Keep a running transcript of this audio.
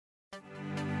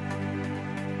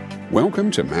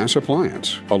Welcome to Mass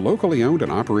Appliance, a locally owned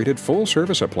and operated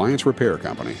full-service appliance repair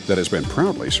company that has been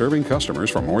proudly serving customers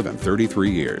for more than 33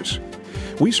 years.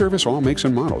 We service all makes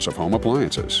and models of home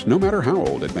appliances, no matter how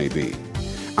old it may be.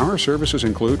 Our services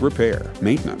include repair,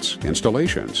 maintenance,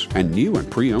 installations, and new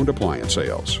and pre-owned appliance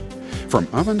sales. From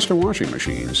ovens to washing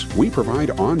machines, we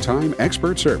provide on-time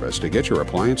expert service to get your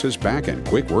appliances back in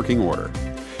quick working order.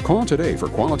 Call today for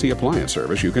quality appliance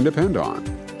service you can depend on.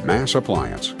 Mass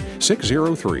Appliance,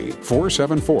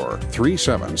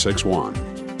 603-474-3761.